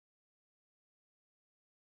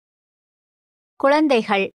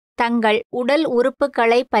குழந்தைகள் தங்கள் உடல்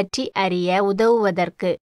உறுப்புகளை பற்றி அறிய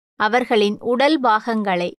உதவுவதற்கு அவர்களின் உடல்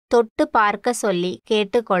பாகங்களை தொட்டு பார்க்க சொல்லி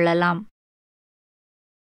கேட்டுக்கொள்ளலாம்.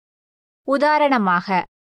 உதாரணமாக,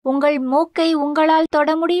 உங்கள் மூக்கை உங்களால் தொட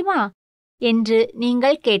முடியுமா என்று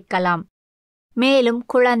நீங்கள் கேட்கலாம். மேலும்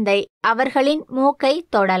குழந்தை அவர்களின் மூக்கை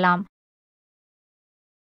தொடலாம்.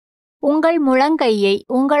 உங்கள் முழங்கையை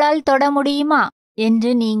உங்களால் தொட முடியுமா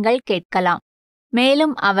என்று நீங்கள் கேட்கலாம்.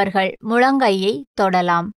 மேலும் அவர்கள் முழங்கையை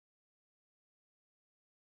தொடலாம்.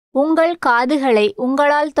 உங்கள் காதுகளை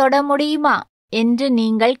உங்களால் தொட முடியுமா என்று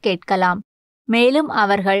நீங்கள் கேட்கலாம். மேலும்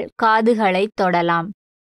அவர்கள் காதுகளை தொடலாம்.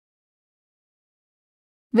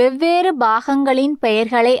 வெவ்வேறு பாகங்களின்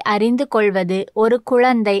பெயர்களை அறிந்து கொள்வது ஒரு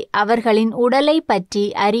குழந்தை அவர்களின் உடலை பற்றி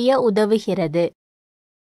அறிய உதவுகிறது.